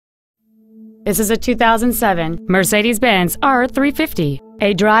This is a 2007 Mercedes-Benz R350,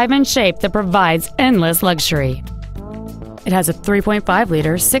 a drive and shape that provides endless luxury. It has a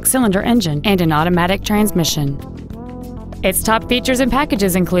 3.5-liter six-cylinder engine and an automatic transmission. Its top features and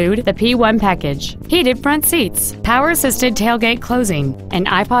packages include the P1 package, heated front seats, power-assisted tailgate closing, an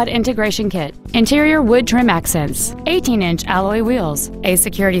iPod integration kit, interior wood trim accents, 18-inch alloy wheels, a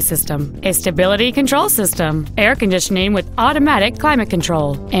security system, a stability control system, air conditioning with automatic climate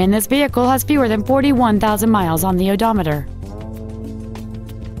control, and this vehicle has fewer than 41,000 miles on the odometer.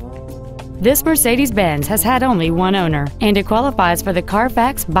 This Mercedes-Benz has had only one owner, and it qualifies for the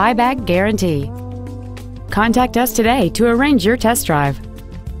Carfax buyback guarantee. Contact us today to arrange your test drive.